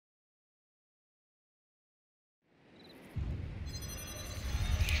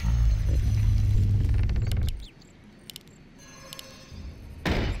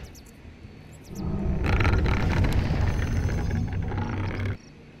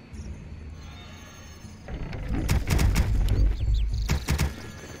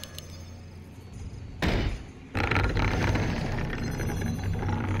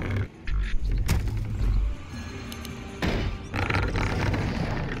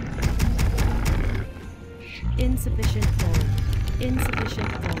Insufficient gold.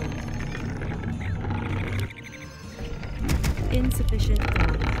 Insufficient gold. Insufficient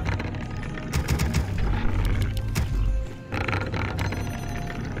gold.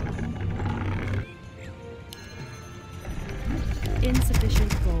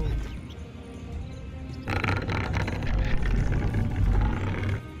 Insufficient gold.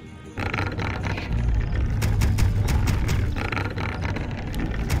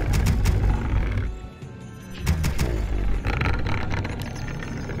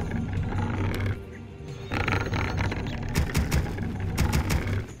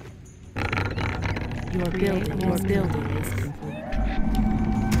 Your building is complete.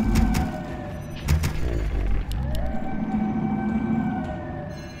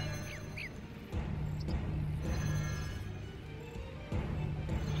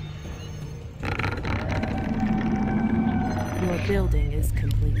 Your building is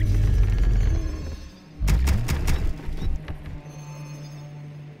complete.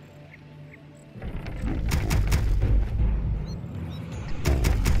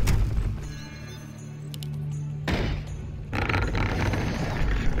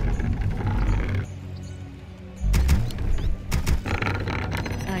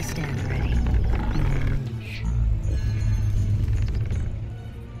 I stand ready.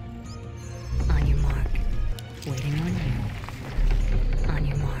 On your mark. Waiting on you. On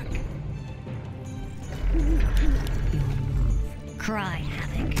your mark. You'll move. Cry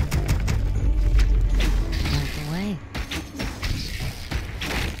havoc. Point the way.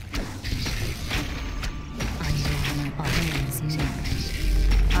 On your mark.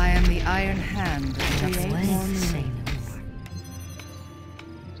 I am the Iron Hand of Justice.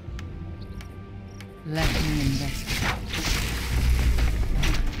 Let me investigate.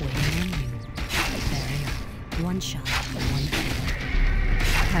 Waiting on you. Very up. One shot, one kill.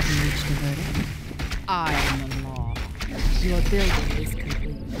 Have you reached a verdict? I am the law. Your building is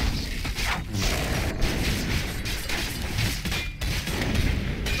complete.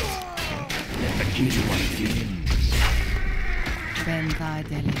 Let the king you want to kill. Benthai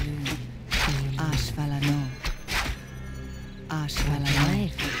Delilun. Ashvalano.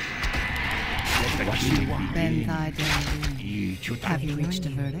 Ashvalano. Benthai Delilun. Have you reached a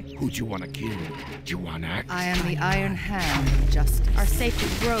verdict? Who do you want to kill? Do you want axe? I am the Iron Hand of Justice. Our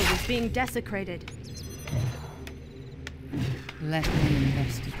sacred grove is being desecrated. Let me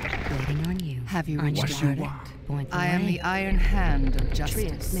investigate. Waiting on you. Have you reached a verdict? Point the I am way. the Iron Hand of Trius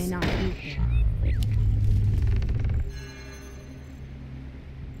Justice. may not be here.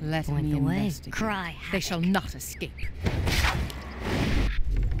 Let Point me the way. investigate. Cry They shall not escape.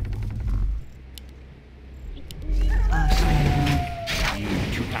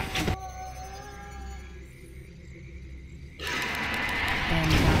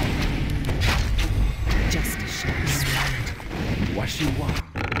 Justice shall be served. What you want?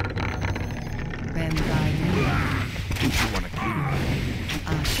 Benthai Delilun. Who do you want to kill?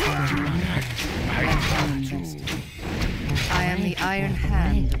 I am the Iron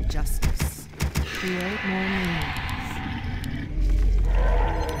Hand of Justice. Create more meanings.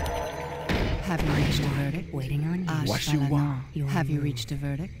 Have you reached a verdict? Waiting on you. What you want? Have you reached a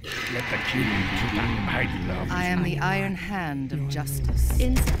verdict? Let the king I love. I am the Iron Hand of Justice.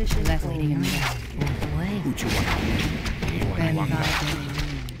 Insufficient Let gold. me investigate. Point the way. Who do you want to kill? Benthai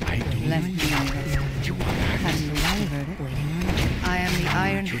Delilun. I do. Let me investigate. Do you want Have axe? you reached a verdict? Waiting on you. I am the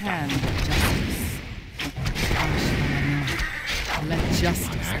Iron Hand of Justice. Let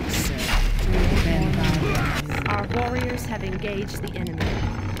justice serve. Benthai Delilun. Our warriors have engaged the enemy.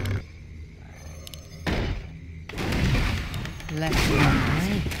 Let me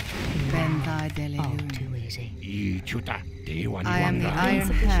investigate. Benthai Oh, Delilun. too easy. I am the Iron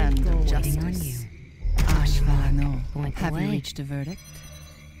Insufficient Hand of gold. Waiting on Justice. you. Ashvalano. Point the Have you way. reached a verdict?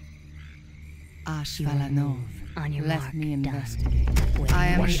 You Ashvalano. move. On your Let mark. me Done. investigate. Waiting I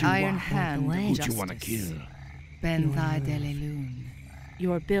am on the you. Iron Point the Hand way. of Who do you want to Justice. kill? Benthai Delilun.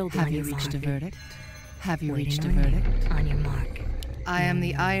 Your building Have you is reached a complete. verdict? Have you Waiting reached a on you. verdict? On your mark. I am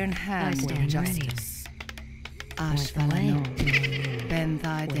the Iron Hand of stand ready. Justice. Point the way. Ashvalano.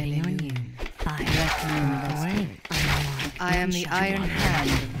 Benthai Waiting on you. Delilun. Fire. Let me Point the way. investigate. On your mark. I am the Iron Hand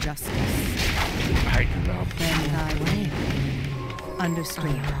of Justice. I love. Benthai Way. Delilun. On Understood.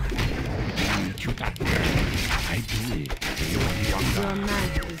 your mark. I do it. Your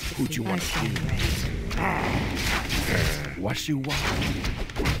knife is Who do you want to kill? What you want?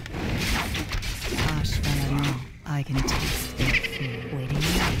 Ashvalano. I can taste their fear. Waiting on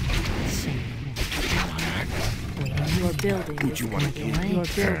you. Say no more. Waiting. Your building Who is do you want to complete.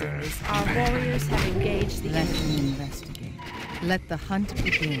 kill? Your building is. Our warriors have engaged the Let enemy. me investigate. Let the hunt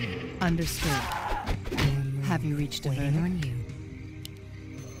begin. Understood. Have you reached a Waiting verdict? on you.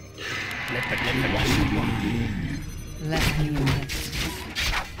 Let the wash you want. Let me investigate.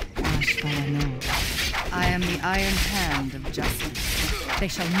 Ashvalano. I am the iron hand of justice. They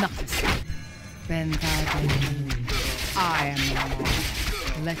shall not escape. Ben Thai. I am the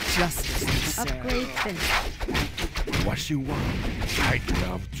law. Let justice be served. Upgrade finished. What you want? I'd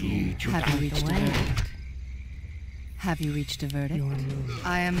love to eat you Have you down. reached a away. verdict? Have you reached a verdict? Your move.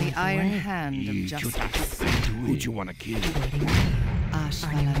 I am the Point iron away. hand of Eat you justice. down. Who do you want to kill? Waiting on you.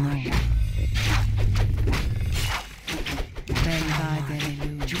 Ashvalano. Ben Thai.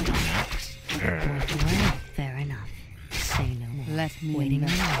 You don't ask. Point away. Fair enough. Say no more. Let me Waiting on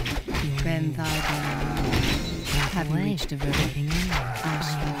investigate. you. Your Ben move. Thai. Point Have you away. reached a verdict? Waiting on you.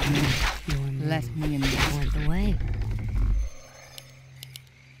 Ashvalano. Your move. Let me investigate. Point away.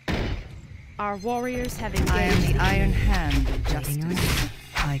 Our warriors have I am engaged. the iron hand of Waiting on justice. you.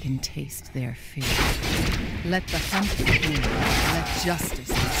 I can taste their fear. Let the hunt begin. Let justice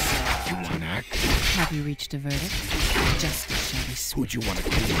be served. You want act? Have you reached a verdict? Justice shall be Who swift. do you want to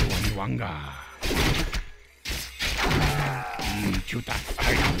kill? Wanga. Eat you down.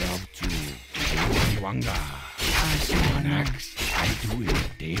 I'd love to. Wanga. Ashvalano. Axe. I do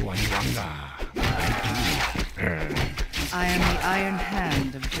it. Day one Wanga. I do it. I am the iron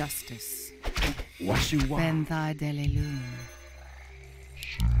hand of justice. What you want? Ben Thai Delelun.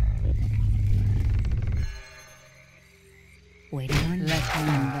 Waiting on you. Let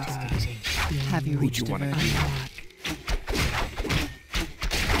me investigate. Your Have you move. reached a wanna On verdict? your mark.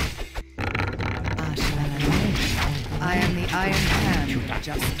 Ashvalano. I am the iron hand of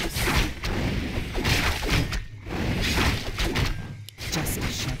justice.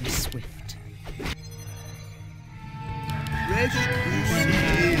 Justice shall be swift.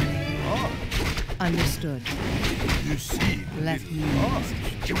 Understood. You see, Let me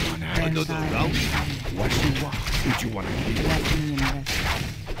investigate. You want act? Ben Another Thai round? Delelun. What you want? Who do you want to kill? Let me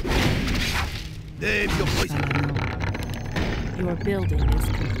investigate. name your poison. Ashvalano. Your building is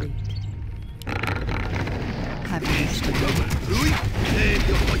complete. Have you reached a verdict? Double brewing. Name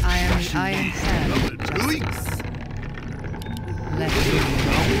your poison. I am the iron hand Double of brewing. justice. Let me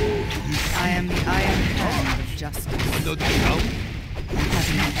investigate. I am the iron hand of justice. Another round. Have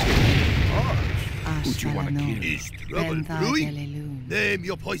you reached a verdict? Who do you want to Ashvalano. kill? Is trouble Ben Thai brewing. Delelun. Name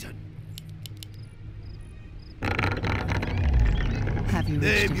your poison. Have you reached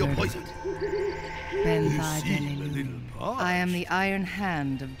Name a your verdict? poison. Ben You Thai seem a Delelun. little parched. I am the iron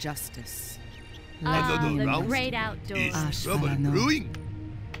hand of justice. Let Another me The round. great Is outdoors. trouble Ashvalano. brewing.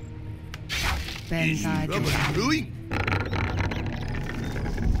 Ben Is Thai trouble Delelun. brewing.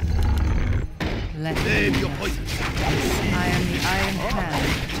 Let me Name your investigate. poison. I am the iron hand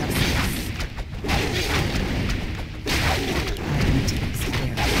of justice. I can taste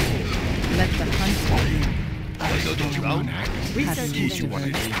their fear. Let the hunt begin. Another You round. want act? Have Research you Who reached do a you want to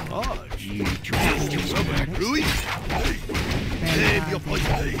verdict? kill? Parched. You Is trouble brewing. Ben Name Thai your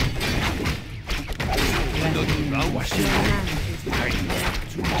poison. Delelun. Let Another me round. What you want? I'd love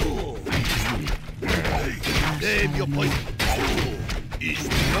to. I do it. Name your poison. Is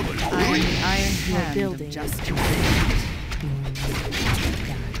trouble I am brewing. the iron Your hand building of is justice. Your move.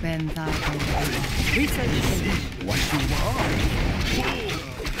 Done. Ben Thai Delelun. Research finished. What you want?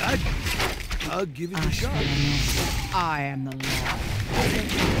 That, I'll give it a shot. Ashvalano. I am the law.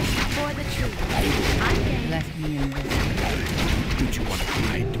 For the truth. I'm game. Let me investigate. Who do you want to kill?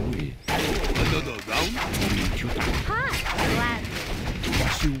 I do it. Another round. Eat you down. Hi. Glad.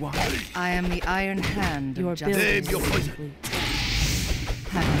 What you want? I am the iron hand Your of building justice. Name your is poison. complete.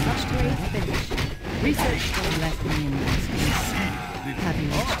 Have you reached a Upgrade verdict? finished. Research finished. Let me investigate. Have you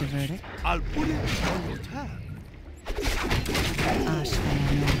reached a verdict? I'll put it on your tab.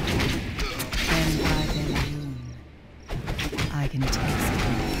 Ashvalano. Ben Thai Delelun. I can taste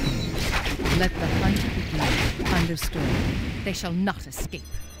it. Let the hunt begin. Understood. They shall not escape.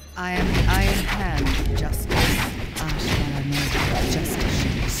 I am the iron hand of justice. Ashvalano. Justice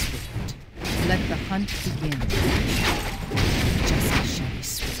shall be swift. Let the hunt begin. Justice shall be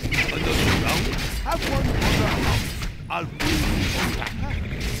swift. Another round. Have one on the house. I'll put it on your tab.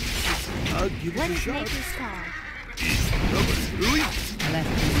 I'll give it a Let's shot. make this call. Is trouble brewing. Let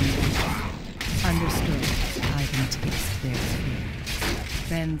me investigate. Understood. I can taste their fear.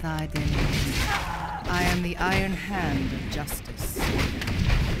 Ben Thai Delelun. I am the iron hand of justice.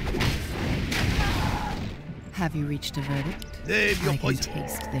 Have you reached a verdict? Name your I can poison.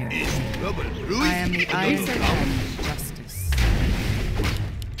 taste their Is fear. trouble brewing. I am the iron Another hand round. of justice.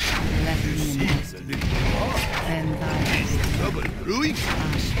 Let You me see, investigate. a little parched. Ben Thai Is trouble brewing.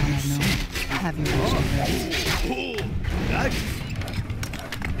 Ashvalano. Have you reached a verdict? Oh, that.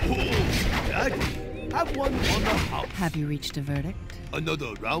 Oh, that. Have one on the house. Have you reached a verdict?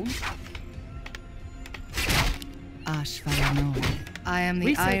 Another round? Ashvalano. I am the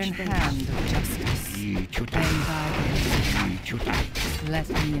Research iron finished. hand of justice. And by let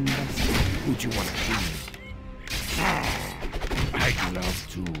me investigate. Would you want to kill me? I'd love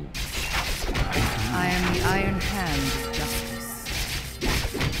to. I am the iron hand of justice.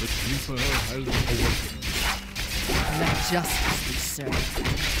 The sleeper has awakened. Let justice be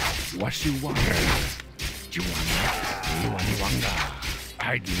served. What you want? Wanga.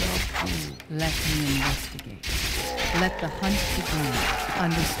 I'd love to. Let me investigate. Let the hunt begin.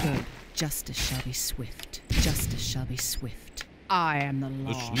 Understood. Justice shall be swift. Justice shall be swift. I am the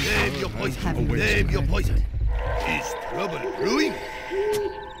The law. Name your sleeper poison. has Have you Name your verdict? poison. Is trouble brewing?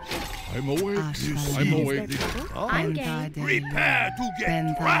 I'm awake. Ashvalano. I'm Is there awake. trouble? I'm Ben game. Prepare to get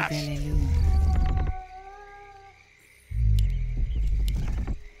Ben crushed.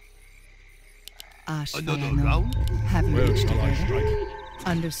 Another round? Have you Where reached a shall I verdict? strike?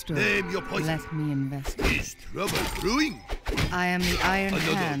 Understood. Name your poison. Let me investigate. Is trouble brewing? I am the iron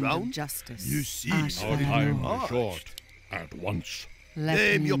Another hand round? of justice. You see, Our Ashvalano. time Ah. is short. At once. Let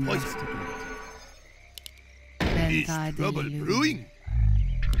Name me your poison. investigate. Is Ben trouble brewing?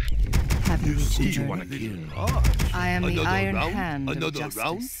 Have you You reached see, a you wanna verdict? kill me? I am the Another iron round? hand of Another justice.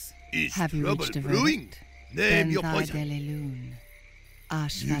 round? Is Have you trouble reached a brewing? verdict? Name your Ben poison. Delelune. You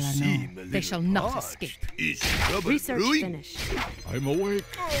seem a Ashvalano. little They shall not parched. escape. Is trouble Research brewing? finished. I'm awake.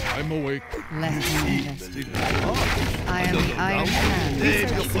 I'm awake. Let me Seem a investigate. little parched. I am the Another iron round? hand. Name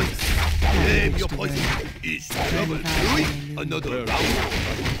your poison. Have you Name reached your a poison. verdict? Is trouble brewing? Another Where round?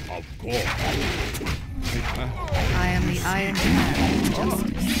 Of course. I am the iron hand of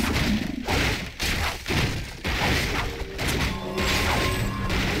justice.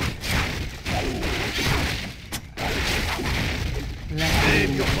 Let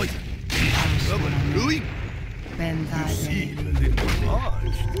Name your poison. Is trouble brewing? Ben Seem a little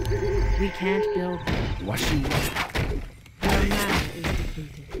parched. We can't build. What you want? Your mana is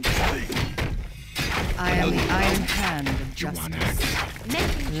depleted. I am the iron hand of You wanna justice.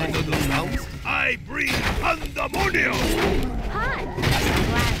 Making Let Another me round? I bring pandemonium! Hi.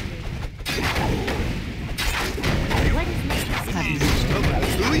 Gladly. What is next? have you Is trouble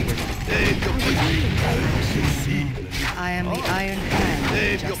brewing? Name your poison. You seem a little I am the iron hand of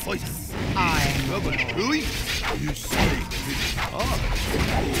Name your justice. poison. I Is trouble brewing? You seem a little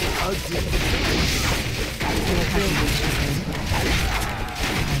parched.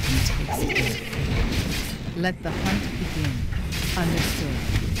 Let the hunt begin. Understood.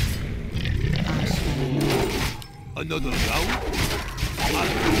 Ashvalano. Another round?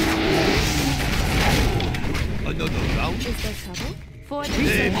 Another round? Is there trouble? For the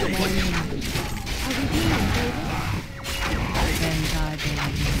Name your research. poison. Are we being invaded? Ben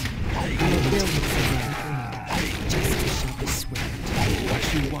Delelune. Your buildings are justice shall be swift. What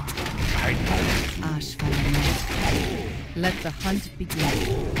you want? I'd love Ashvalano. Let the hunt begin.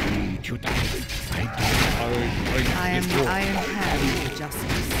 to. I am the iron hand of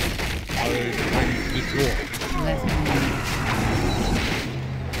justice. I bring the door. Let me